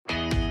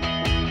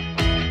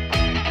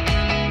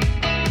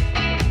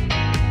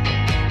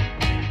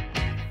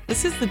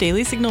This is the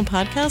Daily Signal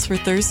podcast for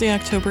Thursday,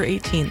 October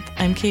 18th.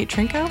 I'm Kate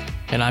Trinko.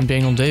 And I'm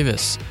Daniel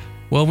Davis.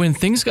 Well, when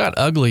things got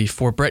ugly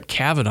for Brett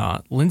Kavanaugh,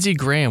 Lindsey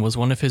Graham was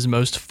one of his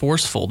most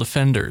forceful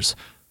defenders.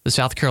 The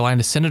South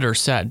Carolina senator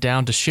sat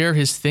down to share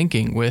his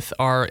thinking with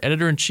our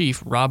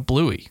editor-in-chief, Rob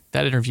Bluey.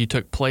 That interview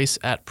took place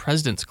at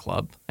President's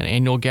Club, an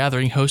annual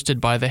gathering hosted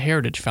by the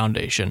Heritage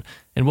Foundation,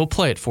 and we'll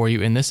play it for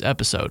you in this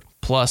episode.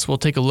 Plus, we'll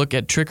take a look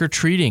at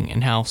trick-or-treating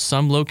and how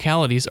some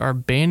localities are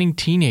banning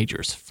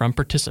teenagers from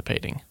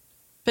participating.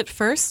 But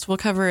first, we'll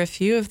cover a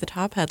few of the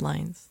top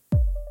headlines.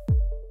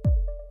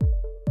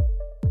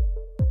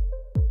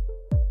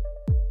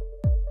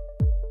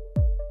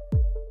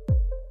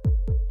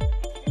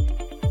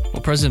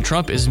 President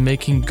Trump is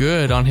making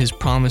good on his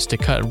promise to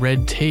cut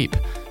red tape.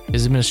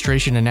 His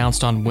administration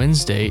announced on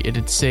Wednesday it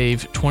had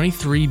saved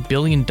 $23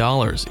 billion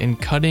in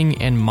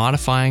cutting and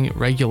modifying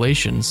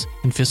regulations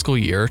in fiscal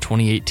year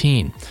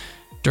 2018.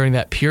 During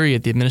that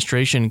period, the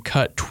administration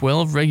cut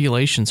 12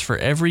 regulations for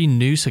every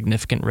new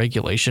significant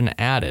regulation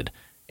added,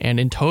 and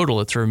in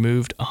total it's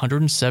removed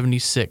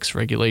 176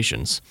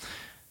 regulations.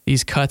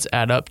 These cuts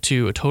add up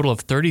to a total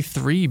of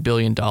 $33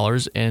 billion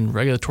in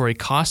regulatory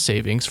cost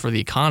savings for the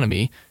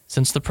economy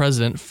since the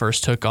president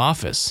first took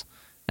office.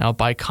 Now,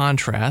 by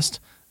contrast,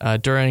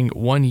 during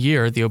 1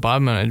 year, the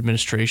Obama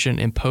administration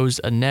imposed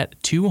a net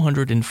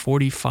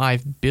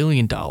 $245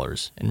 billion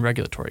in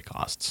regulatory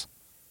costs.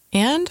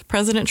 And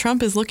President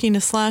Trump is looking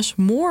to slash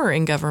more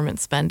in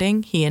government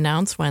spending, he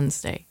announced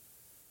Wednesday.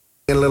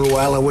 In a little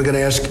while, and we're going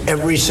to ask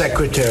every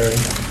secretary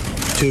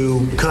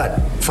to cut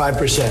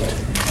 5%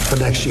 for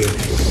next year.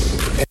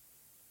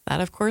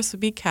 That, of course, would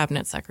be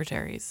cabinet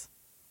secretaries.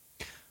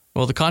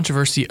 Well, the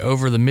controversy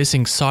over the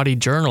missing Saudi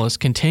journalist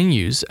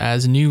continues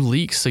as new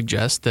leaks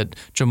suggest that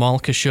Jamal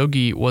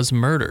Khashoggi was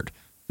murdered.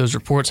 Those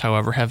reports,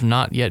 however, have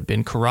not yet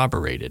been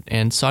corroborated,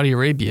 and Saudi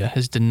Arabia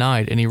has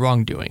denied any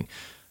wrongdoing.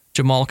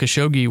 Jamal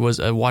Khashoggi was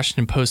a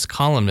Washington Post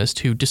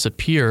columnist who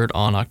disappeared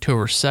on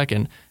October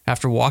 2nd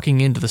after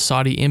walking into the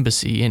Saudi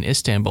embassy in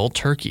Istanbul,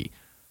 Turkey.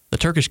 The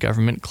Turkish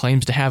government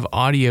claims to have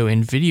audio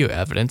and video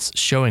evidence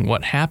showing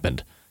what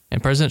happened,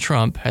 and President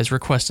Trump has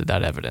requested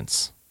that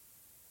evidence.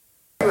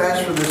 You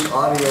asked for this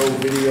audio,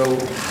 video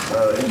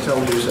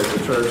intelligence at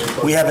the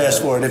Turks? We have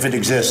asked for it if it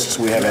exists.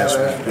 We have asked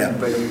for it. Yeah.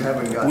 But you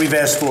haven't got it. We've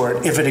asked for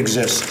it if it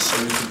exists.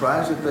 Are you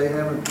surprised that they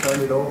haven't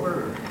turned it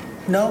over? Or?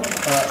 No,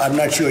 I'm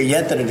not sure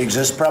yet that it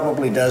exists.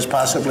 Probably does,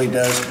 possibly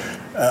does.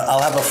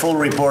 I'll have a full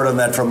report on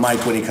that from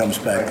Mike when he comes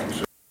back.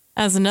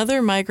 As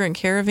another migrant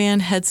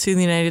caravan heads to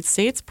the United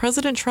States,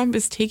 President Trump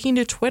is taking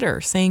to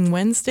Twitter, saying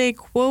Wednesday,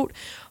 quote,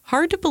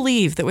 "Hard to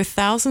believe that with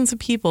thousands of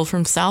people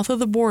from south of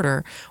the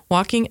border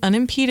walking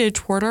unimpeded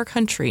toward our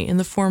country in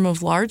the form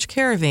of large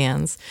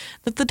caravans,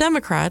 that the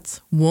Democrats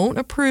won't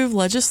approve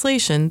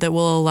legislation that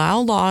will allow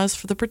laws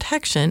for the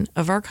protection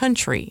of our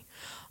country."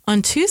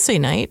 On Tuesday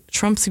night,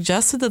 Trump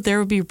suggested that there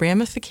would be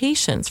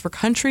ramifications for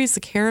countries the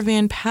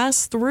caravan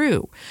passed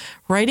through,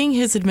 writing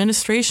his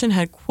administration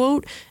had,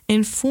 quote,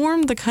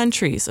 "informed the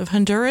countries of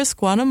Honduras,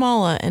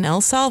 Guatemala, and El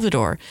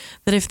Salvador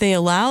that if they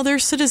allow their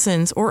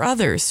citizens or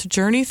others to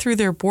journey through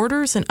their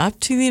borders and up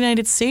to the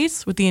United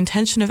States with the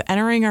intention of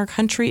entering our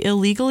country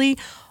illegally,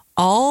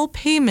 all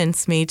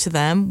payments made to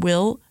them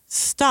will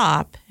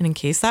stop, and in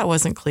case that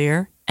wasn't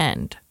clear,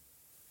 end."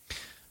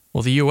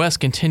 Well, the U.S.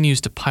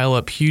 continues to pile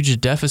up huge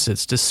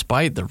deficits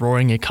despite the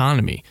roaring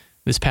economy.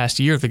 This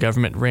past year, the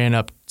government ran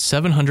up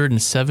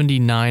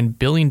 $779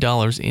 billion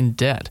in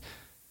debt.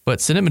 But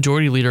Senate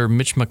Majority Leader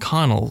Mitch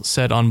McConnell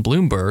said on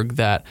Bloomberg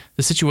that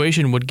the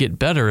situation would get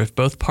better if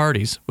both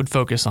parties would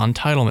focus on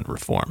entitlement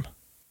reform.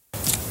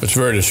 It's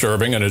very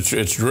disturbing, and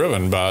it's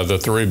driven by the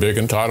three big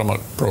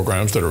entitlement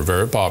programs that are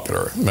very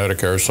popular: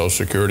 Medicare, Social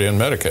Security, and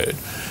Medicaid.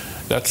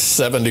 That's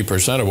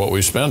 70% of what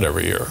we spend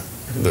every year.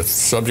 The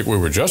subject we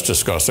were just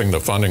discussing,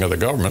 the funding of the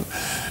government,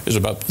 is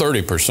about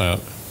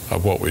 30%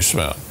 of what we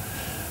spend.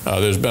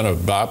 There's been a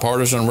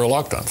bipartisan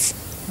reluctance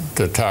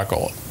to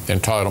tackle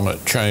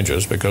entitlement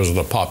changes because of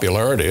the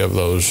popularity of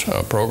those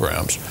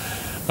programs.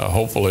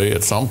 Hopefully,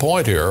 at some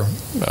point here,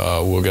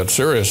 we'll get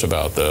serious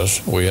about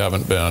this. We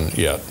haven't been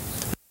yet.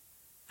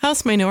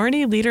 House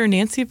Minority Leader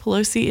Nancy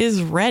Pelosi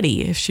is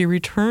ready if she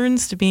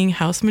returns to being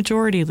House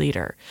Majority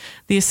Leader.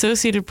 The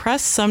Associated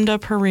Press summed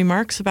up her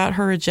remarks about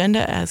her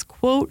agenda as,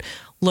 quote,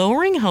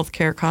 "lowering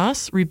healthcare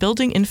costs,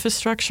 rebuilding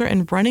infrastructure,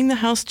 and running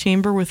the House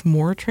chamber with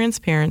more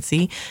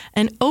transparency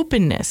and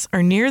openness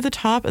are near the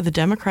top of the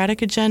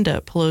Democratic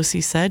agenda,"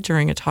 Pelosi said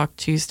during a talk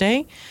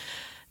Tuesday.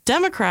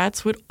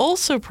 Democrats would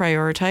also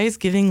prioritize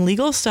giving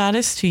legal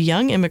status to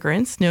young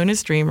immigrants known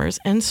as Dreamers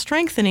and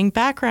strengthening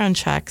background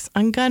checks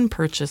on gun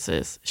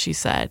purchases, she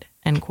said,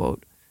 end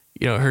quote.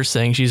 You know, her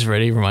saying she's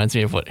ready reminds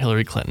me of what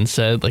Hillary Clinton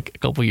said like a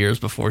couple years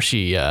before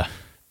she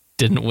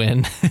didn't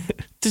win.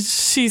 Did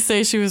she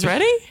say she was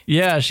ready?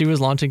 Yeah, she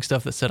was launching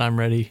stuff that said, "I'm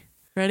ready."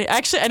 Ready?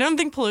 Actually, I don't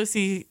think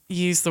Pelosi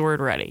used the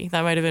word ready.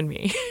 That might have been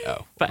me.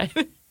 Oh. But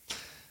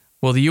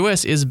well, the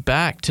U.S. is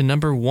back to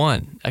number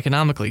one,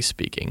 economically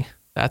speaking.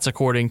 That's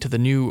according to the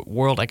new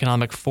World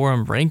Economic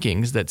Forum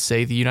rankings that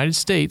say the United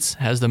States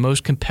has the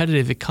most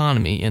competitive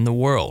economy in the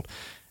world.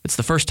 It's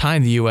the first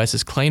time the U.S.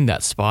 has claimed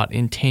that spot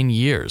in 10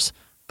 years.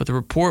 But the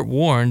report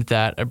warned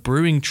that a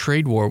brewing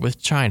trade war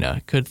with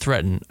China could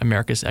threaten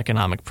America's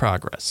economic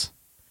progress.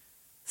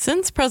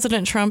 Since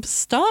President Trump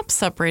stopped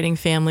separating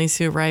families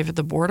who arrive at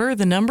the border,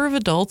 the number of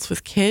adults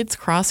with kids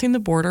crossing the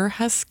border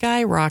has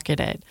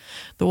skyrocketed.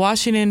 The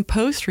Washington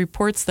Post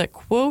reports that,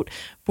 quote,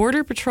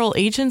 Border Patrol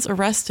agents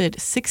arrested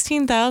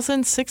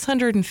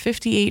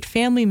 16,658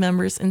 family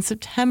members in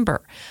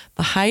September,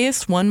 the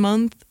highest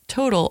one-month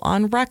total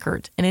on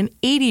record, and an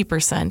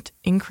 80%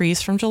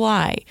 increase from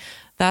July.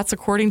 That's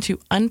according to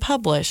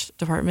unpublished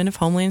Department of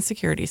Homeland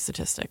Security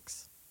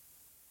statistics.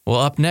 Well,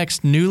 up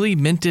next, newly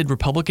minted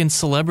Republican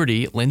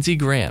celebrity Lindsey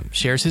Graham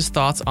shares his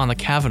thoughts on the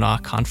Kavanaugh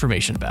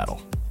confirmation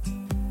battle.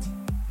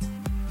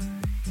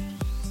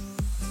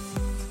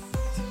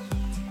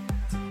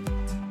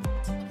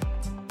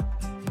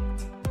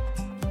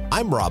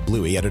 I'm Rob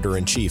Bluey,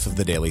 editor-in-chief of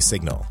The Daily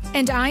Signal.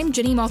 And I'm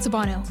Jenny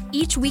Maltabano.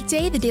 Each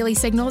weekday, The Daily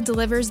Signal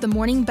delivers the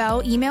Morning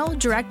Bell email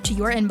direct to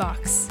your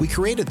inbox. We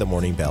created the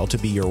Morning Bell to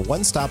be your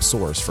one-stop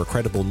source for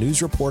credible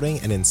news reporting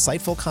and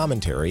insightful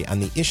commentary on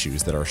the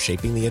issues that are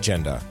shaping the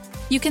agenda.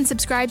 You can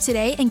subscribe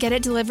today and get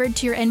it delivered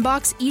to your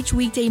inbox each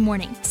weekday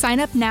morning. Sign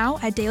up now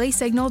at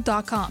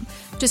dailysignal.com.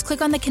 Just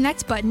click on the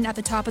Connect button at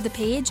the top of the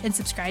page and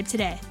subscribe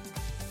today.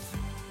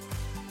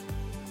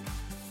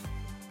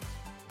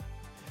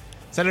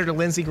 Senator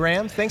Lindsey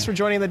Graham, thanks for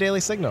joining the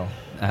Daily Signal.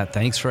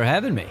 Thanks for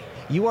having me.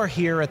 You are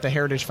here at the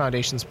Heritage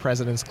Foundation's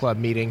President's Club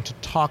meeting to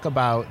talk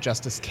about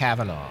Justice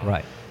Kavanaugh.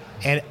 Right.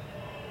 And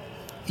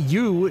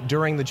you,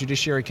 during the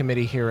Judiciary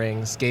Committee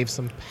hearings, gave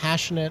some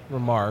passionate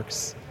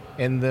remarks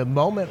in the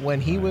moment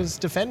when he was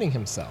defending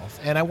himself.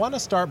 And I want to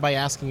start by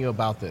asking you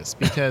about this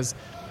because,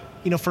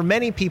 for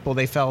many people,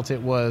 they felt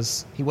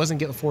he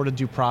wasn't afforded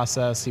due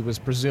process. He was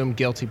presumed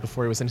guilty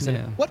before he was innocent.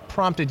 Yeah. What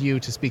prompted you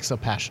to speak so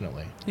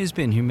passionately? He's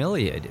been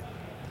humiliated.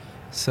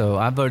 So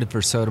I voted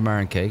for Sotomayor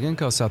and Kagan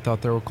because I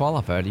thought they were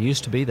qualified. It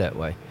used to be that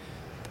way.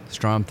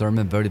 Strom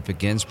Thurmond voted for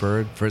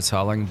Ginsburg. Fritz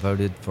Holling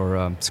voted for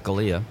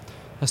Scalia.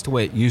 That's the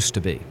way it used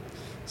to be.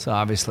 So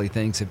obviously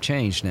things have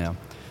changed now.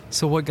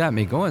 So what got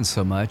me going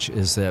so much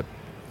is that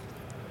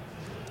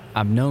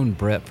I've known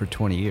Brett for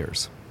 20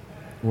 years.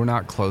 We're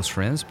not close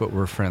friends, but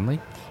we're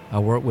friendly. I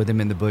worked with him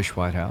in the Bush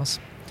White House.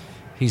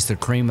 He's the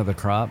cream of the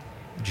crop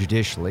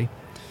judicially.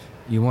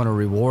 You want to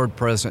reward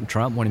President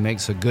Trump when he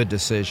makes a good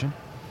decision.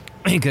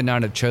 He could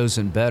not have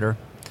chosen better.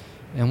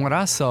 And what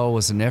I saw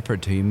was an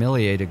effort to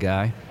humiliate a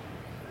guy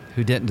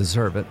who didn't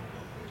deserve it.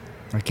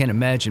 I can't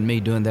imagine me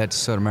doing that to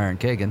Sotomayor and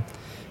Kagan.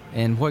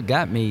 And what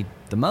got me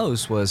the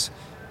most was,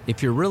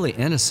 if you're really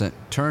innocent,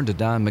 turn to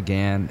Don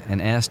McGahn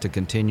and ask to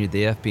continue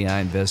the FBI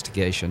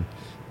investigation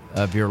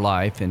of your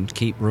life and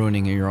keep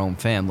ruining your own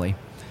family.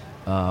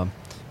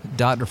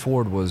 Dr.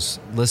 Ford was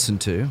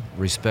listened to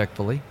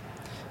respectfully.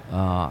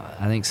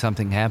 I think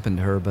something happened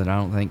to her, but I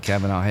don't think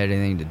Kavanaugh had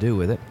anything to do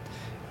with it.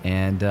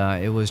 And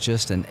it was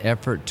just an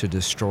effort to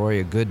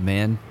destroy a good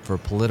man for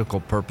political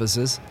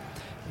purposes,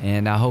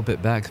 and I hope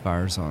it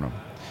backfires on him.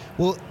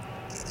 Well,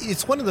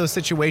 it's one of those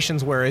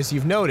situations where, as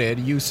you've noted,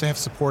 you have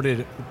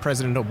supported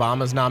President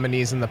Obama's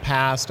nominees in the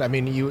past. I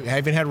mean, you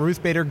even had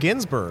Ruth Bader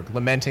Ginsburg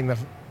lamenting the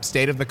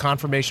state of the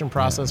confirmation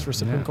process for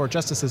Supreme Court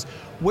justices.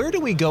 Where do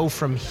we go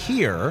from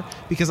here?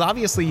 Because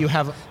obviously you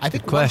have, I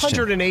think,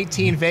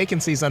 118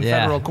 vacancies on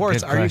federal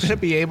courts. Are you going to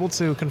be able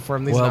to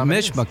confirm these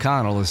nominees? Mitch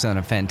McConnell has done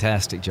a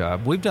fantastic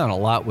job. We've done a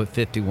lot with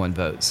 51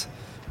 votes.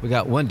 We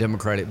got one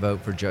Democratic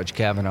vote for Judge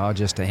Kavanaugh,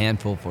 just a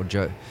handful for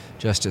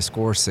Justice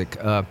Gorsuch.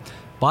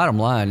 Bottom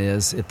line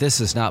is, if this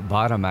is not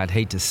bottom, I'd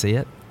hate to see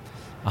it.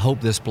 I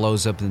hope this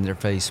blows up in their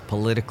face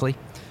politically.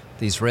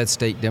 These red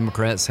state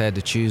Democrats had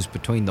to choose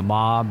between the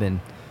mob and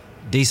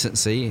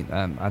decency.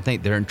 I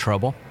think they're in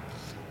trouble.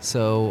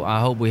 So I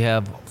hope we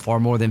have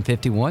far more than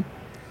 51.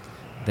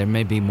 There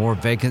may be more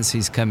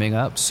vacancies coming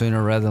up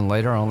sooner rather than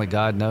later. Only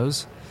God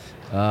knows.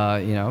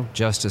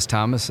 Justice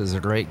Thomas is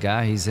a great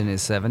guy. He's in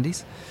his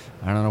 70s.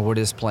 I don't know what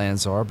his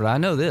plans are, but I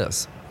know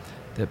this,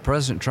 that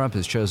President Trump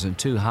has chosen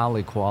two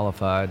highly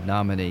qualified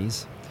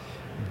nominees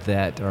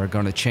that are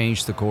going to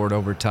change the court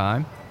over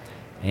time.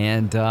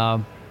 And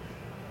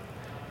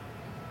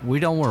we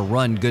don't want to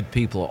run good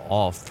people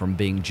off from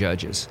being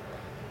judges.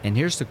 And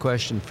here's the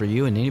question for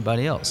you and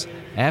anybody else.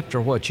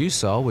 After what you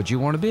saw, would you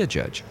want to be a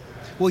judge?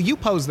 Well, you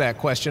posed that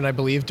question, I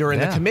believe,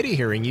 during the committee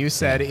hearing. You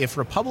said if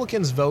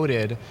Republicans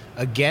voted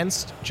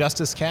against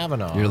Justice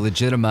Kavanaugh, you're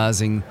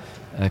legitimizing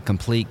a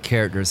complete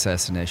character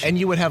assassination. And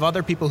you would have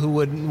other people who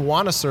would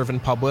want to serve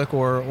in public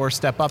or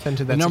step up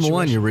into that situation. Number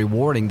one, you're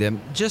rewarding them.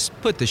 Just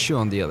put the shoe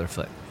on the other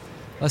foot.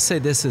 Let's say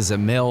this is a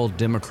male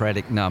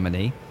Democratic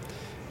nominee,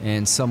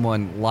 and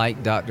someone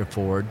like Dr.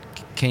 Ford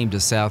came to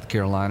South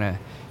Carolina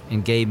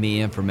and gave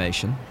me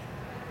information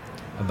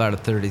about a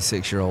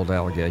 36-year-old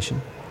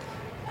allegation.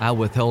 I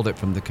withheld it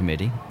from the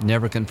committee,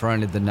 never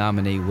confronted the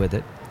nominee with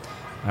it.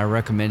 I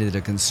recommended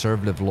a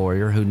conservative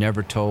lawyer who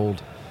never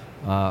told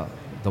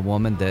the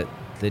woman that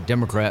the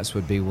Democrats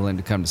would be willing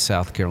to come to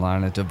South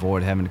Carolina to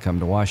avoid having to come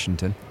to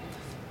Washington.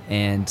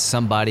 And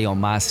somebody on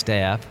my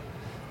staff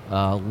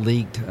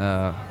leaked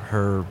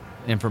her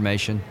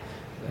information,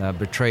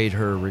 betrayed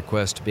her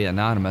request to be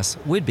anonymous,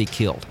 we'd be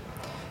killed.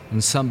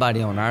 And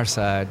somebody on our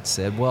side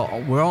said,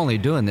 well, we're only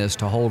doing this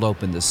to hold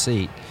open the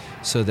seat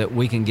so that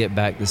we can get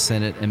back the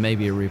Senate and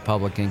maybe a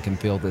Republican can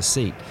fill the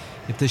seat.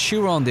 If the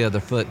shoe were on the other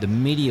foot, the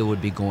media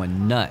would be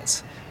going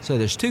nuts. So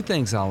there's two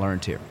things I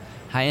learned here.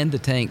 How in the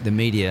tank the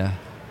media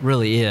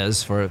really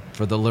is for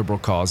the liberal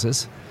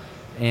causes,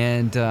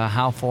 and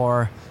how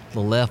far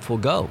the left will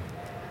go.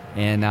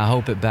 And I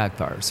hope it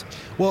backfires.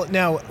 Well,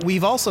 now,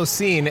 we've also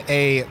seen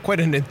quite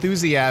an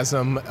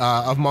enthusiasm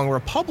among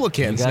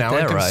Republicans now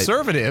and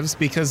conservatives,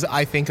 because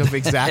I think of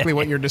exactly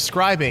what you're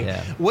describing.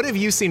 Yeah. What have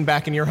you seen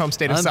back in your home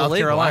state of South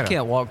Carolina? I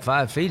can't walk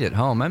 5 feet at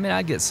home. I mean,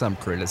 I get some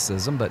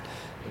criticism, but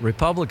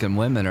Republican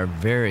women are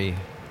very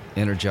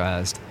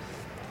energized.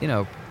 You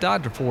know,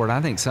 Dr. Ford,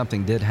 I think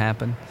something did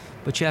happen,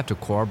 but you have to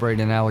corroborate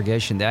an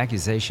allegation. The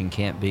accusation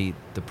can't be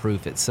the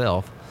proof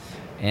itself.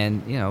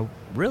 And, you know,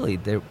 really,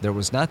 there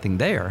was nothing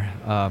there.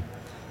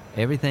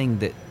 Everything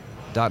that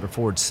Dr.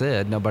 Ford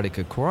said, nobody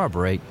could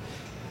corroborate.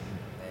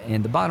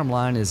 And the bottom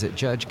line is that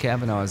Judge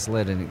Kavanaugh has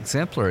led an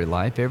exemplary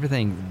life.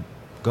 Everything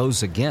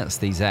goes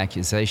against these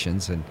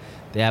accusations, and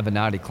the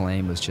Avenatti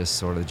claim was just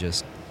sort of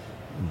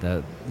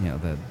the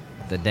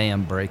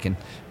dam breaking.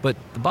 But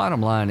the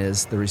bottom line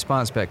is the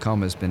response back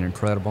home has been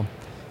incredible.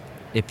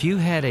 If you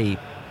had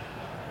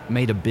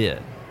made a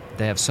bid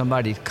to have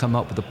somebody come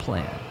up with a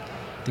plan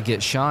to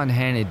get Sean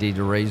Hannity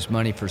to raise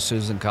money for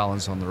Susan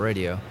Collins on the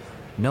radio,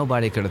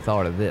 nobody could have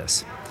thought of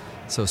this.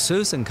 So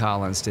Susan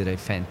Collins did a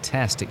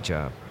fantastic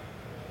job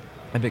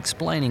of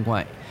explaining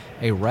why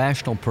a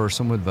rational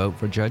person would vote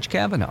for Judge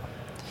Kavanaugh.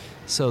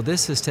 So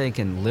this has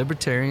taken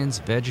libertarians,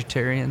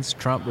 vegetarians,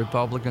 Trump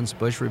Republicans,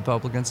 Bush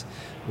Republicans.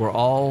 We're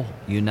all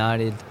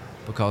united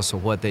because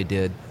of what they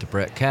did to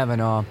Brett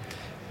Kavanaugh.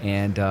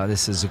 And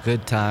this is a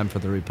good time for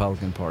the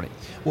Republican Party.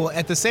 Well,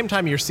 at the same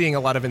time you're seeing a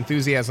lot of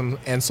enthusiasm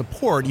and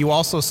support, you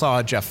also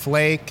saw Jeff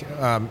Flake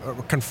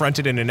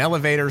confronted in an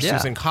elevator, yeah.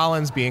 Susan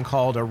Collins being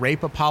called a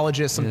rape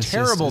apologist, some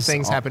terrible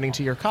things happening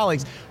to your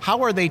colleagues.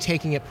 How are they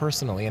taking it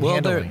personally and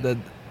handling it?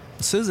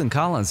 Susan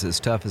Collins is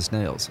tough as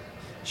nails.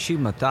 She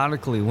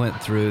methodically went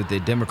through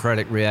the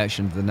Democratic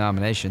reaction to the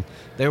nomination.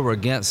 They were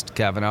against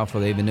Kavanaugh before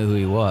they even knew who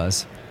he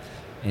was.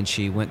 And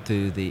she went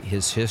through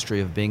his history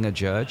of being a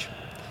judge,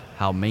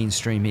 how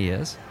mainstream he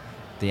is,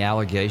 the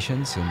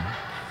allegations, and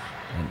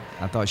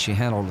I thought she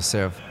handled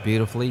herself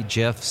beautifully.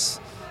 Jeff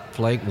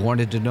Flake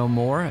wanted to know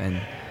more,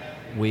 and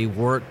we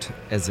worked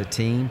as a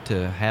team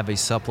to have a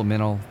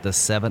supplemental, the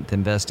seventh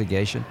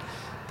investigation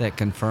that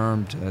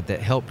confirmed,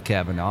 that helped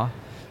Kavanaugh.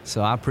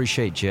 So I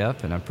appreciate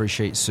Jeff and I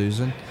appreciate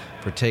Susan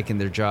for taking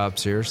their job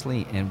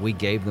seriously, and we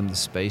gave them the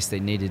space they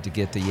needed to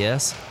get to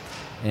yes.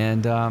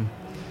 And the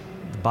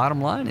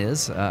bottom line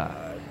is,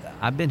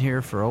 I've been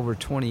here for over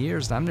 20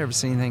 years, and I've never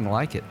seen anything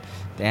like it.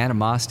 The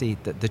animosity,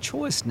 the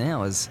choice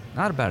now is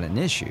not about an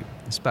issue,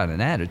 it's about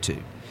an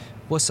attitude.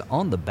 What's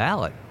on the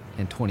ballot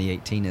in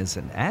 2018 is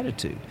an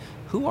attitude.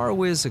 Who are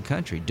we as a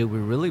country? Do we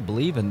really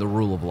believe in the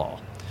rule of law?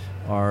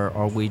 Or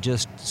are we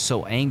just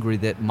so angry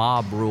that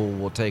mob rule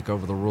will take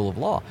over the rule of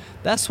law?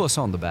 That's what's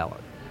on the ballot.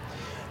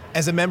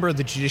 As a member of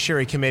the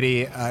Judiciary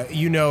Committee,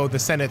 you know the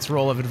Senate's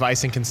role of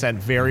advice and consent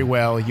very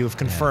well. You have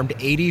confirmed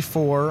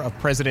 84 of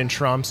President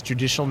Trump's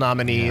judicial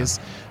nominees,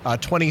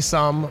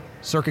 20-some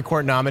circuit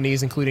court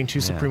nominees, including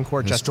 2 Supreme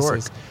Court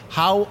justices.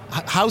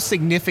 How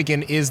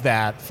significant is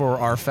that for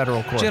our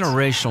federal courts?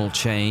 Generational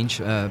change.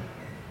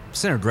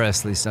 Senator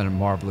Grassley's done a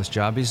marvelous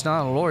job. He's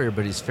not a lawyer,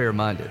 but he's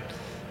fair-minded.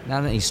 And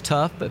I think he's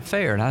tough but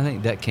fair, and I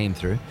think that came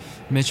through.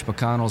 Mitch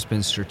McConnell's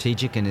been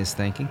strategic in his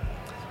thinking.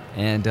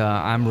 And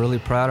I'm really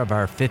proud of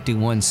our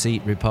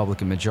 51-seat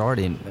Republican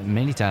majority, and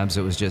many times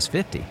it was just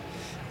 50.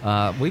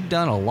 We've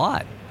done a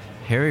lot.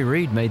 Harry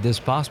Reid made this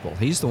possible.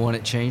 He's the one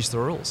that changed the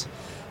rules.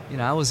 You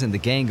know, I was in the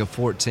Gang of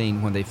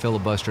 14 when they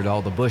filibustered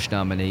all the Bush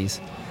nominees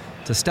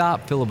to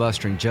stop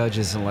filibustering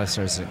judges unless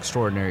there's an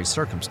extraordinary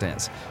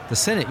circumstance. The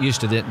Senate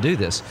used to didn't do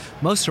this.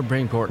 Most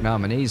Supreme Court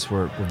nominees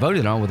were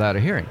voted on without a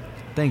hearing.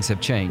 Things have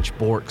changed.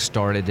 Bork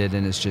started it,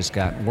 and it's just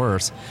gotten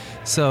worse.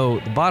 So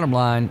the bottom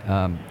line,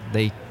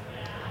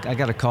 I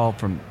got a call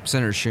from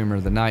Senator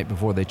Schumer the night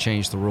before they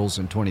changed the rules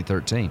in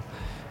 2013.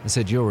 I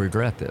said, you'll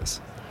regret this,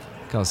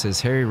 because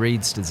it's Harry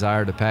Reid's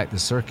desire to pack the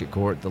circuit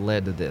court that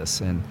led to this.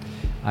 And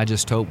I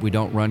just hope we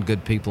don't run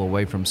good people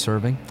away from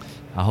serving.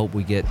 I hope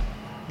we get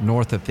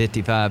north of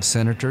 55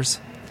 senators.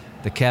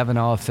 The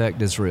Kavanaugh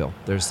effect is real.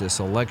 There's this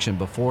election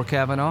before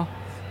Kavanaugh,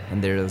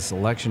 and there's this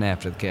election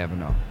after the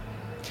Kavanaugh.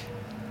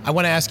 I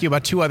want to ask you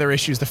about 2 other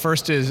issues. The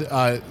first is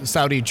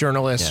Saudi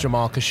journalist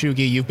Jamal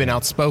Khashoggi. You've been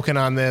outspoken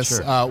on this.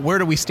 Sure. Where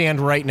do we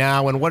stand right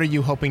now, and what are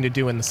you hoping to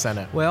do in the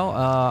Senate? Well,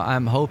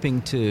 I'm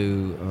hoping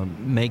to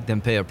make them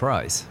pay a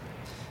price.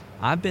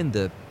 I've been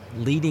the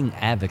leading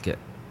advocate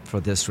for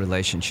this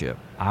relationship.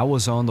 I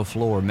was on the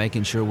floor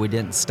making sure we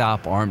didn't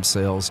stop arms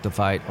sales to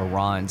fight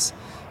Iran's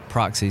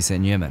proxies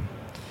in Yemen.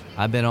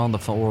 I've been on the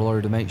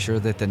floor to make sure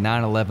that the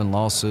 9/11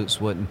 lawsuits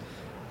wouldn't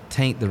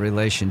taint the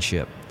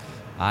relationship.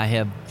 I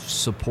have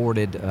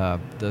supported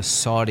the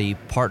Saudi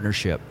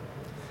partnership.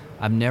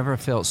 I've never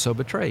felt so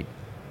betrayed.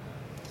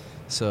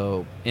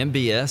 So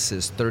MBS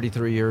is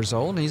 33 years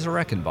old, and he's a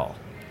wrecking ball.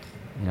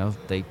 You know,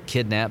 they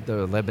kidnapped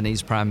the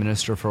Lebanese prime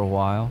minister for a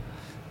while.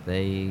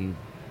 They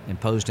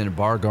imposed an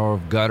embargo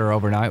of gutter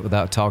overnight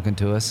without talking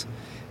to us.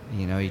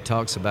 You know, he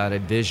talks about a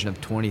vision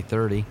of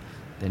 2030,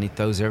 then he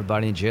throws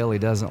everybody in jail he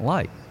doesn't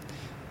like.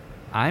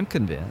 I'm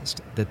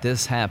convinced that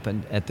this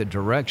happened at the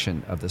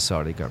direction of the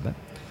Saudi government,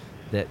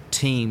 that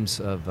teams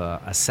of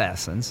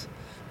assassins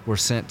were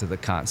sent to the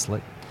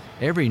consulate.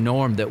 Every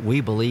norm that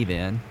we believe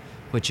in,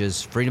 which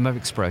is freedom of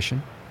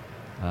expression,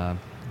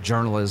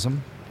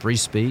 journalism, free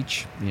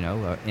speech,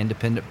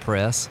 independent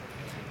press,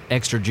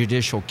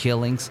 extrajudicial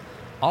killings,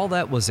 all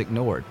that was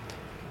ignored.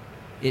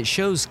 It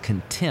shows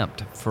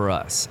contempt for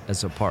us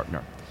as a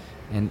partner.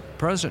 And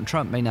President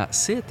Trump may not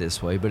see it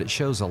this way, but it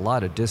shows a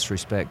lot of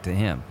disrespect to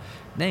him.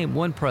 Name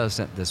one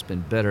president that's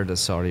been better to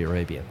Saudi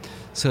Arabia.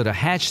 So to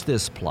hatch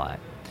this plot,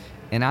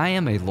 and I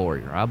am a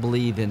lawyer, I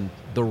believe in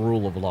the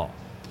rule of law,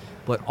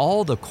 but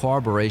all the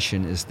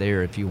corroboration is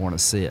there if you want to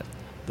see it.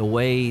 The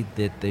way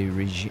that the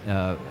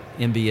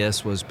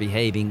MBS was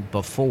behaving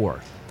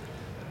before,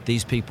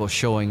 these people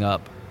showing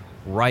up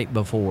right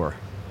before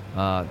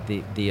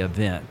the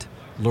event,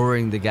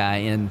 luring the guy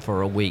in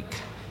for a week.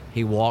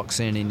 He walks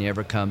in, he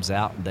never comes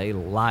out, and they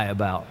lie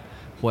about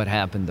what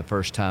happened the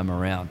first time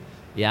around.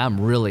 Yeah,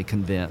 I'm really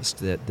convinced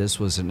that this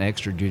was an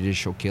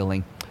extrajudicial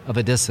killing of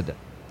a dissident.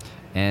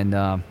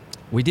 And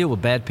we deal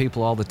with bad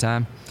people all the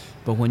time,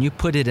 but when you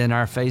put it in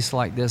our face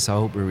like this, I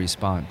hope we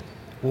respond.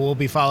 We'll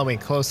be following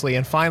closely.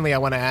 And finally, I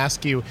want to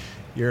ask you,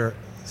 your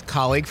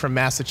colleague from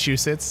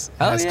Massachusetts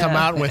has come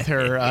out with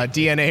her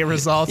DNA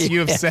results.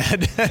 You have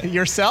said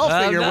yourself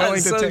that you're willing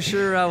to take. I'm not so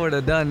sure I would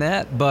have done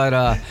that, but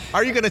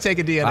are you going to take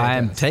a DNA test?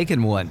 I'm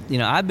taking one. You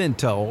know, I've been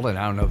told, and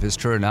I don't know if it's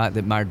true or not,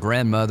 that my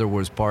grandmother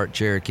was part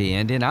Cherokee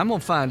Indian. I'm going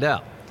to find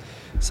out.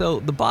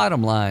 So the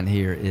bottom line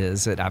here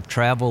is that I've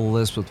traveled with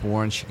Elizabeth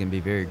Warren. She can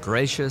be very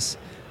gracious.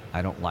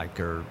 I don't like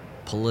her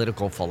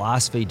political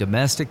philosophy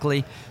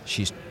domestically.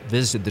 She's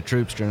visited the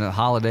troops during the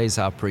holidays.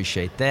 I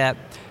appreciate that.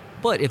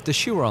 But if the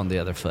shoe were on the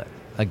other foot,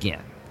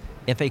 again,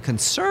 if a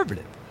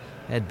conservative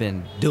had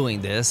been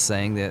doing this,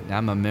 saying that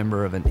I'm a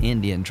member of an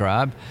Indian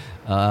tribe,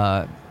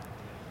 and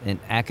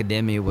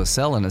academia was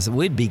selling us,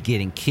 we'd be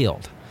getting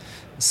killed.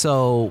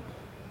 So,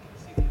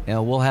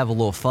 we'll have a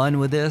little fun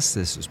with this.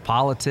 This is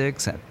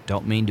politics. I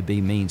don't mean to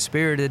be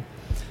mean-spirited,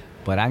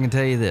 but I can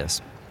tell you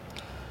this.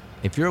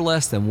 If you're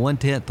less than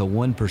 1/10 of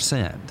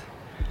 1%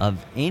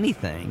 of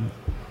anything,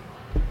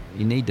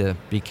 you need to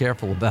be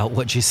careful about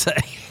what you say.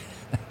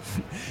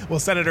 Well,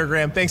 Senator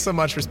Graham, thanks so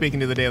much for speaking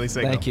to the Daily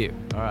Signal. Thank you.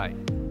 All right.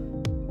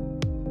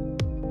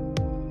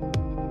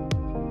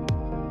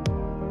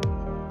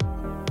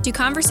 Do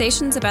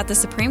conversations about the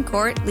Supreme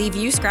Court leave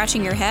you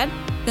scratching your head?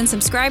 Then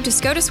subscribe to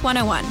SCOTUS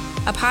 101,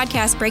 a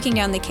podcast breaking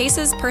down the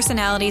cases,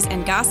 personalities,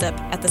 and gossip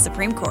at the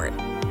Supreme Court.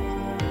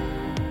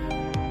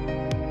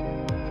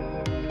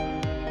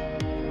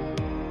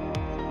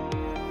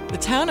 The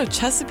town of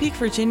Chesapeake,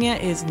 Virginia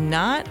is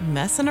not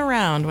messing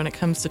around when it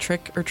comes to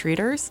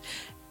trick-or-treaters.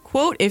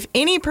 Quote, if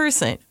any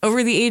person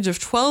over the age of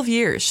 12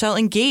 years shall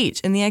engage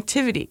in the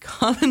activity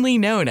commonly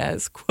known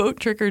as, quote,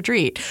 trick or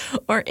treat,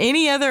 or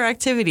any other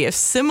activity of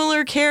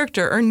similar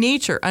character or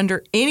nature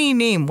under any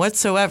name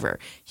whatsoever,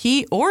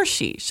 he or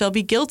she shall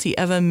be guilty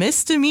of a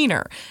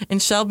misdemeanor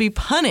and shall be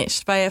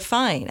punished by a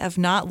fine of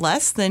not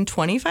less than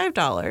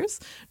 $25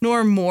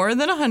 nor more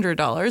than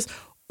 $100,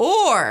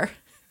 or,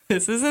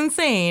 this is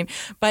insane,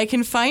 by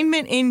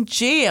confinement in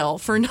jail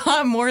for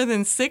not more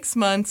than 6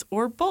 months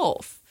or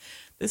both.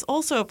 This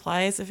also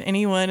applies if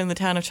anyone in the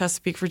town of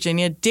Chesapeake,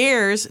 Virginia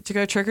dares to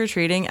go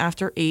trick-or-treating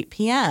after 8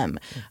 p.m.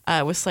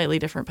 With slightly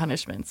different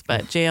punishments,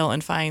 but jail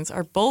and fines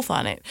are both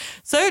on it.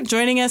 So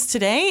joining us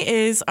today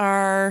is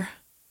our,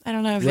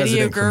 video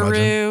Resident guru,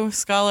 curmudgeon.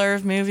 scholar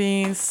of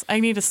movies. I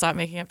need to stop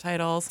making up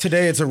titles.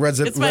 Today it's a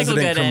resident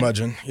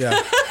curmudgeon.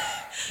 Yeah.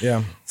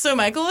 Yeah. So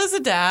Michael is a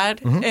dad,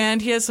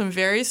 and he has some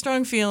very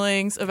strong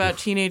feelings about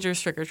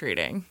teenagers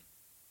trick-or-treating.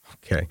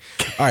 Okay.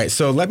 All right.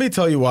 So let me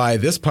tell you why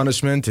this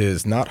punishment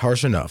is not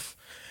harsh enough.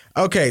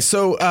 Okay.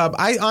 So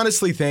I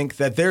honestly think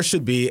that there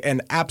should be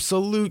an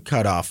absolute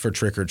cutoff for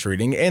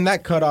trick-or-treating, and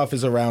that cutoff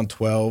is around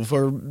 12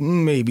 or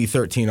maybe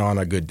 13 on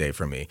a good day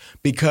for me.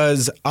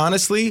 Because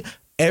honestly,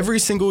 every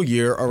single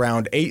year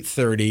around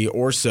 8:30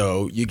 or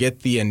so, you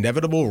get the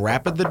inevitable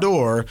rap at the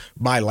door.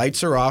 My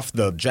lights are off.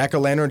 The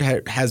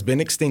jack-o'-lantern has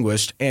been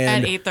extinguished.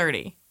 And at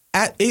 8:30.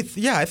 At 8,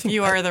 yeah, I think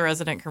you are the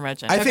resident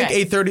curmudgeon. I think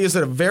 8:30 is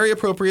a very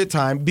appropriate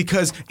time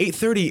because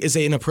 8:30 is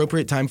an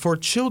appropriate time for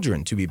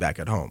children to be back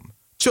at home.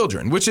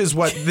 Children, which is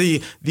what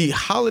the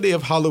holiday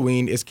of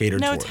Halloween is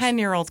catered No towards.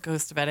 10-year-old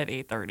goes to bed at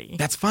 8:30.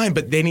 That's fine,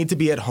 but they need to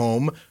be at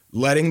home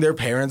letting their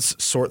parents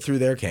sort through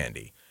their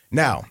candy.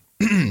 Now,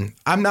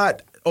 I'm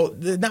not.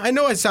 Now, I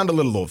know I sound a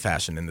little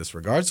old-fashioned in this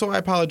regard, so I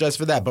apologize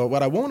for that. But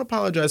what I won't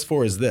apologize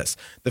for is this: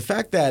 the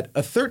fact that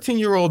a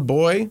 13-year-old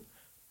boy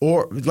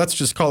or let's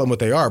just call them what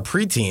they are,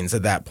 preteens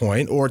at that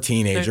point, or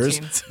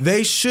teenagers,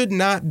 they should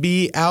not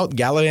be out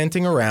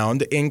gallivanting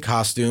around in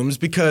costumes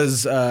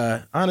because,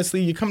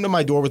 honestly, you come to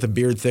my door with a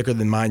beard thicker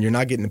than mine, you're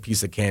not getting a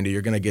piece of candy,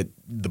 you're going to get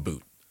the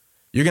boot.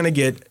 You're going to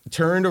get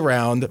turned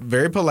around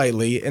very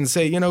politely and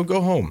say,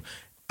 go home.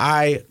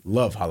 I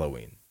love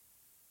Halloween.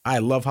 I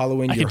love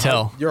Halloween. I can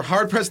tell. You're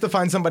hard-pressed to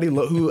find somebody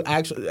who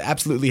actually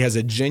absolutely has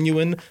a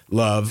genuine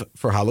love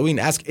for Halloween.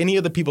 Ask any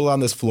of the people on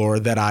this floor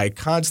that I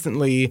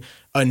constantly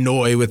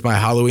annoy with my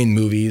Halloween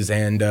movies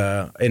and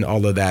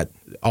all of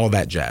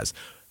that jazz.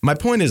 My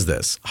point is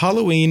this.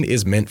 Halloween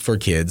is meant for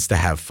kids to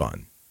have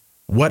fun.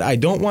 What I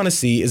don't want to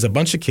see is a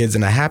bunch of kids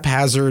in a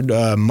haphazard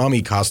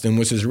mummy costume,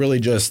 which is really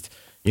just,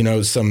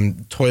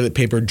 some toilet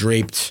paper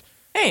draped.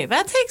 Hey,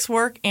 that takes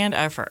work and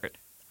effort.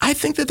 I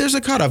think that there's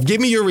a cutoff.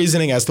 Give me your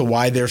reasoning as to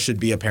why there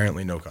should be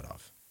apparently no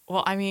cutoff.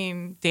 Well,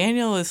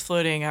 Daniel is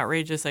floating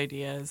outrageous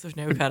ideas of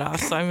no cutoff,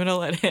 so I'm going to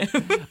let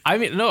him.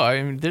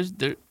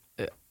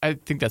 I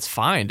think that's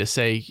fine to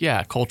say,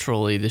 yeah,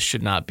 culturally this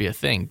should not be a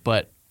thing,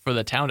 but for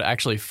the town to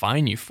actually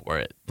fine you for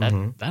it, I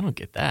don't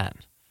get that.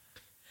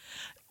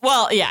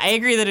 Well, yeah, I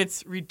agree that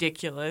it's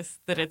ridiculous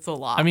that it's a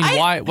law.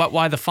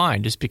 Why the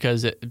fine? Just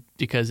because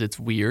it's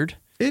weird?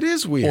 It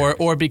is weird.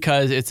 Or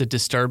because it's a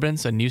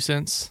disturbance, a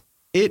nuisance?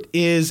 It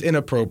is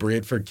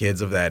inappropriate for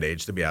kids of that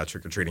age to be out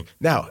trick-or-treating.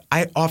 Now,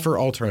 I offer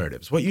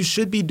alternatives. What you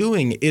should be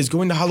doing is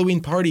going to Halloween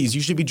parties.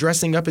 You should be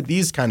dressing up at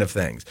these kind of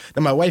things.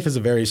 Now, my wife has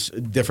a very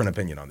different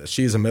opinion on this.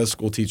 She is a middle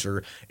school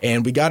teacher,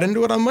 and we got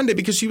into it on Monday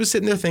because she was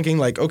sitting there thinking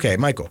like, okay,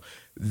 Michael,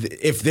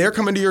 if they're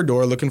coming to your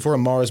door looking for a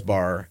Mars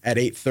bar at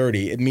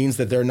 8:30, it means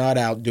that they're not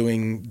out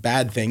doing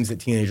bad things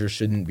that teenagers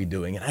shouldn't be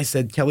doing. And I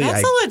said, Kelly,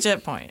 that's a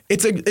legit point.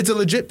 It's a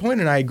legit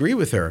point, and I agree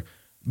with her.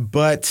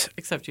 But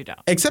except you don't.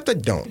 Except I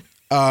don't.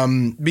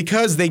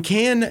 Because they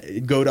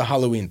can go to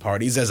Halloween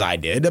parties, as I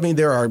did.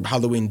 There are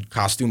Halloween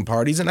costume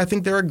parties, and I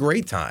think they're a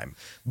great time.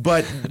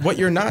 But what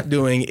you're not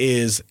doing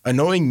is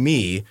annoying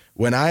me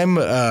when I'm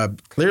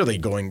clearly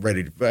going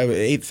ready to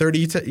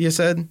 8:30, you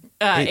said?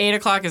 8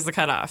 o'clock is the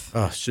cutoff.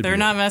 Oh, They're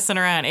not messing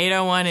around.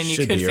 8:01, and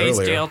you could face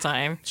jail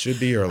time. Should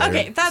be earlier.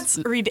 Okay, that's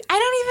I don't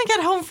even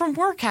get home from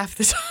work half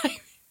the time.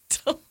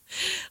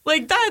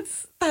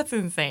 That's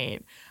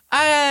insane.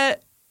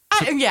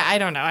 I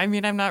don't know.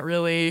 I'm not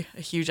really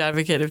a huge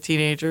advocate of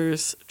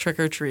teenagers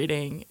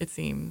trick-or-treating. It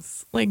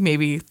seems like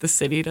maybe the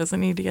city doesn't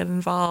need to get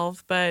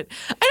involved. But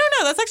I don't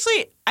know. That's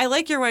actually, I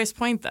like your wife's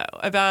point, though,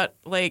 about,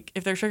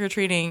 if they're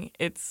trick-or-treating,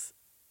 it's,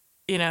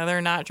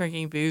 they're not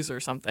drinking booze or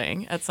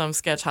something at some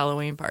sketch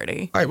Halloween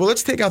party. All right, well,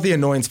 let's take out the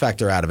annoyance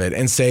factor out of it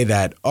and say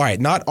that, all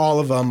right, not all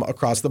of them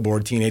across the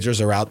board,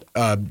 teenagers are out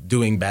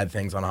doing bad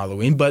things on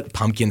Halloween, but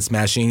pumpkin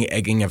smashing,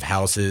 egging of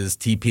houses,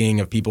 TPing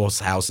of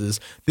people's houses.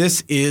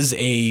 This is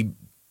a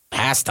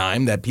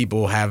pastime that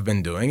people have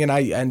been doing,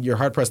 and you're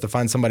hard-pressed to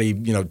find somebody,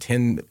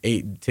 10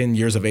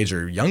 years of age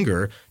or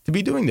younger to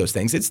be doing those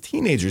things. It's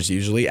teenagers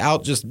usually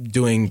out just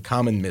doing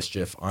common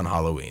mischief on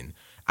Halloween.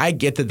 I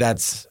get that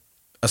that's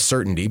a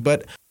certainty,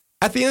 but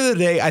at the end of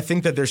the day, I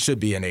think that there should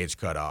be an age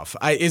cutoff.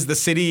 Is the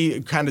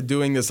city kind of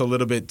doing this a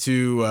little bit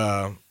too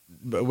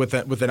with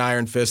an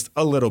iron fist?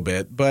 A little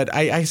bit, but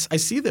I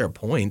see their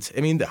point.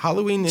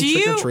 Halloween and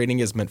trick-or-treating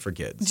is meant for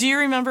kids. Do you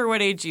remember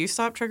what age you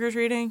stopped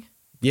trick-or-treating?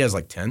 Yeah, it was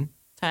like 10.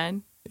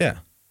 10? Yeah.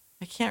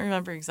 I can't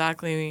remember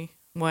exactly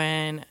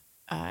when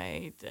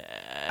I did.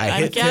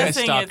 I think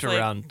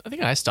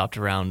I stopped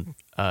around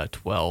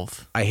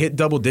 12. I hit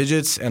double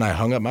digits and I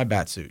hung up my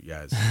batsuit,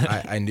 guys.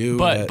 I knew.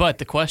 But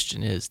the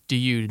question is, do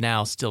you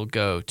now still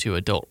go to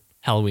adult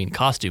Halloween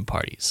costume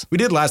parties? We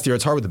did last year.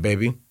 It's hard with the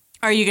baby.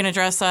 Are you going to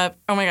dress up?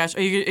 Oh my gosh.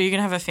 Are you going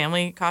to have a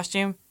family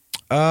costume?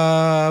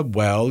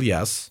 Well,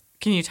 yes.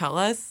 Can you tell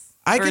us?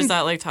 Is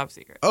that top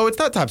secret? Oh, it's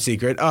not top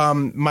secret.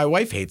 My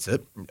wife hates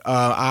it.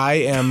 I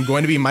am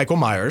going to be Michael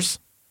Myers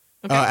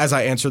as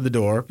I answer the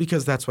door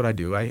because that's what I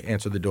do. I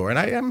answer the door and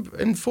I am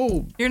in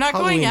full. You're not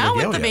Halloween going out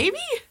regalia. with the baby?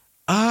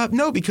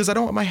 No, because I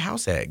don't want my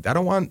house egged. I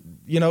don't want,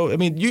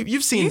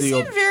 you've seen you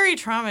seem very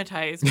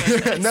traumatized.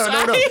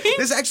 No.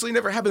 This actually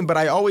never happened, but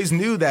I always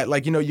knew that,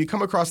 you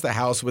come across the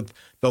house with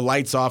the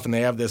lights off and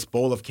they have this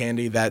bowl of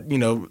candy that,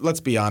 let's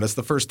be honest,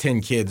 the first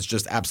 10 kids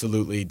just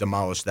absolutely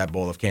demolished that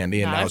bowl of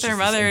candy. And now if their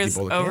mother's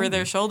over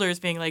their shoulders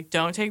being like,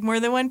 don't take more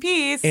than one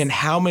piece. And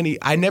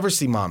I never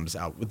see moms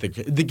out with the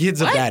kids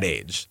of that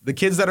age. The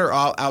kids that are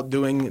all out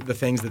doing the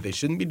things that they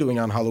shouldn't be doing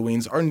on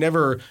Halloweens are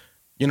never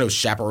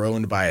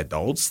chaperoned by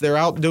adults. They're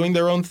out doing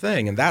their own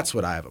thing, and that's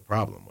what I have a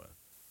problem with.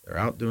 They're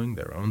out doing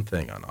their own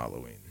thing on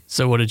Halloween.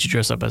 So what did you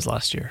dress up as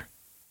last year?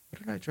 What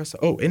did I dress up?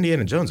 Oh,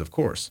 Indiana Jones, of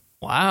course.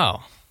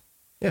 Wow.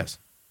 Yes.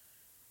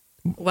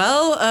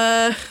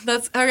 Well,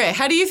 that's okay.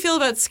 How do you feel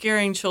about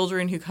scaring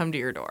children who come to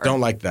your door? Don't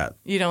like that.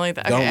 You don't like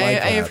that? Don't okay,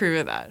 like that. I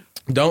approve of that.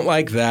 Don't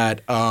like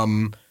that.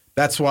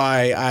 That's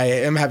why I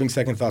am having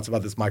second thoughts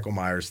about this Michael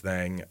Myers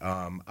thing.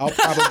 I'll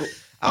probably.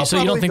 So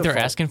you don't think they're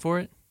asking for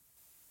it?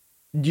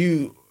 No,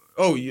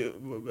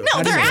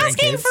 they're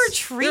asking for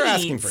treats. They're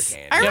asking for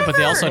candy. Yeah, but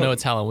they also know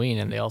it's Halloween,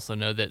 and they also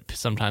know that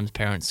sometimes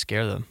parents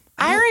scare them.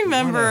 I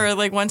remember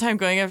like one time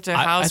going up to a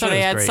house where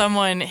they had great.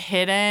 someone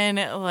hidden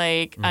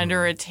like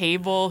under a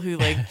table who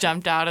like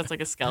jumped out as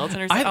like a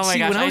skeleton or something. Oh my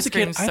gosh, when I was I a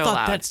kid, screamed I so thought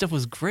loud. that stuff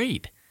was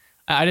great.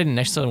 I didn't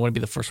necessarily want to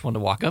be the first one to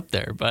walk up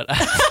there, but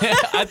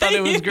I thought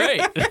it was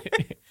great.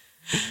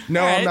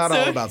 No, All I'm right, not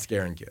all about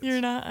scaring kids.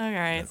 You're not? All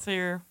right, so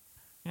you're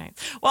nice.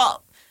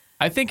 Well,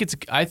 I think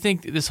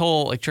this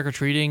whole like trick or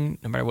treating,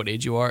 no matter what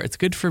age you are, it's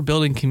good for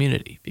building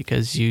community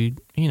because you're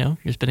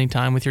spending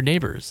time with your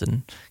neighbors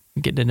and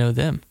getting to know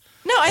them.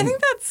 no, I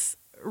think that's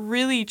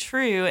really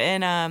true.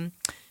 And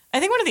I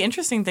think one of the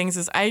interesting things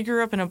is I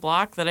grew up in a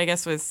block that I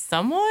guess was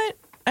somewhat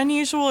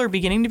unusual or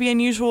beginning to be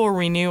unusual, where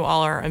we knew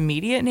all our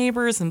immediate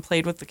neighbors and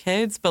played with the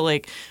kids, but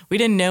like we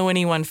didn't know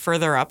anyone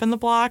further up in the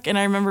block. And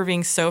I remember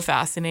being so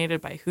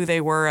fascinated by who they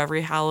were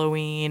every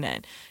Halloween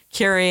and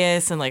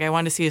curious, and like I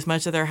wanted to see as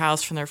much of their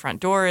house from their front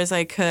door as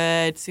I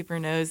could, super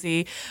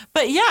nosy.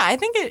 But yeah, I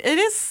think it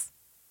is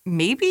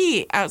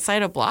maybe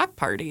outside of block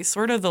parties,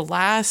 sort of the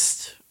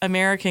last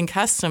American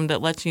custom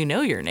that lets you know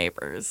your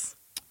neighbors.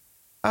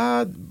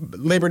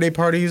 Labor Day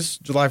parties,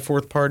 July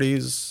 4th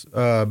parties,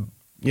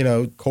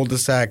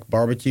 cul-de-sac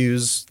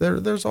barbecues.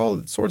 There's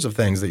all sorts of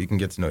things that you can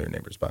get to know your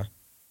neighbors by.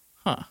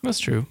 Huh. That's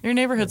true. Your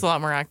neighborhood's a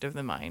lot more active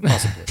than mine.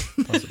 Possibly.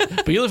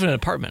 But you live in an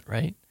apartment,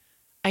 right?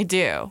 I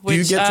do. Do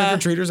you get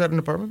trick-or-treaters at an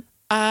apartment?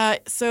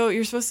 So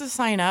you're supposed to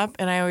sign up,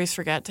 and I always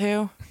forget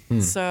to.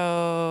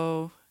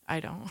 So I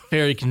don't.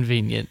 Very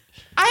convenient.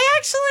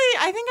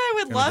 I think I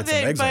would love Get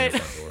some it, eggs on your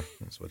but front door.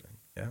 That's what.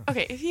 Yeah.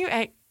 okay, if you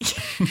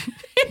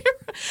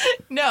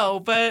no,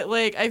 but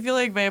like I feel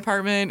like my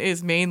apartment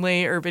is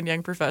mainly urban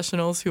young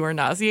professionals who are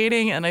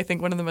nauseating, and I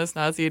think one of the most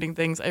nauseating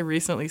things I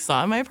recently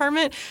saw in my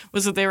apartment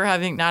was that they were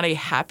having not a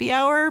happy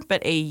hour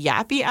but a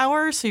yappy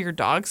hour, so your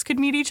dogs could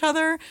meet each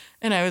other,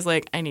 and I was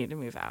like, I need to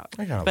move out.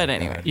 But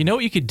anyway, you know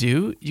what you could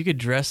do? You could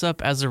dress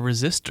up as a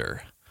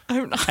resistor,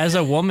 as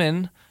a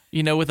woman,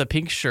 with a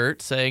pink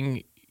shirt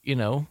saying,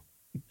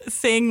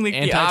 saying like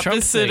the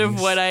opposite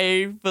of what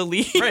I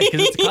believe. Right,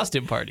 because it's a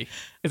costume party.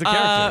 It's a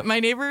character. My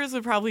neighbors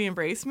would probably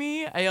embrace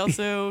me. I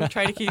also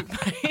try to keep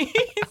my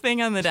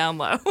thing on the down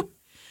low. All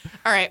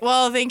right.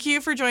 Well, thank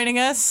you for joining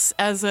us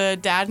as a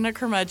dad and a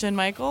curmudgeon,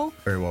 Michael.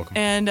 Very welcome.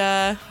 And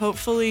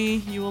hopefully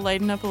you will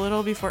lighten up a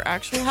little before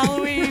actual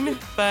Halloween.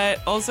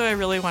 But also, I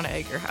really want to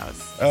egg your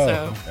house.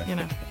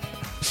 Okay.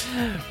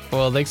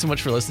 Well, thanks so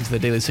much for listening to the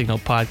Daily Signal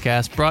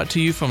podcast, brought to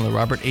you from the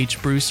Robert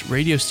H. Bruce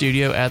Radio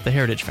Studio at the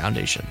Heritage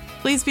Foundation.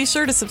 Please be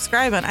sure to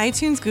subscribe on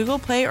iTunes, Google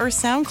Play, or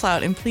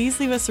SoundCloud, and please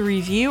leave us a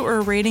review or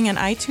a rating on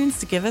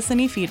iTunes to give us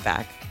any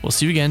feedback. We'll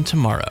see you again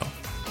tomorrow.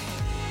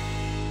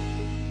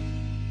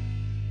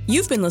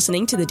 You've been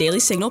listening to the Daily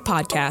Signal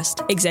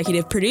podcast,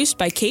 executive produced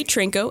by Kate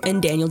Trinko and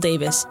Daniel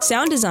Davis.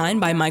 Sound design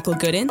by Michael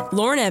Gooden,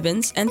 Lauren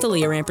Evans, and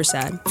Thalia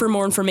Rampersad. For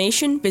more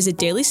information, visit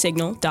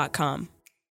dailysignal.com.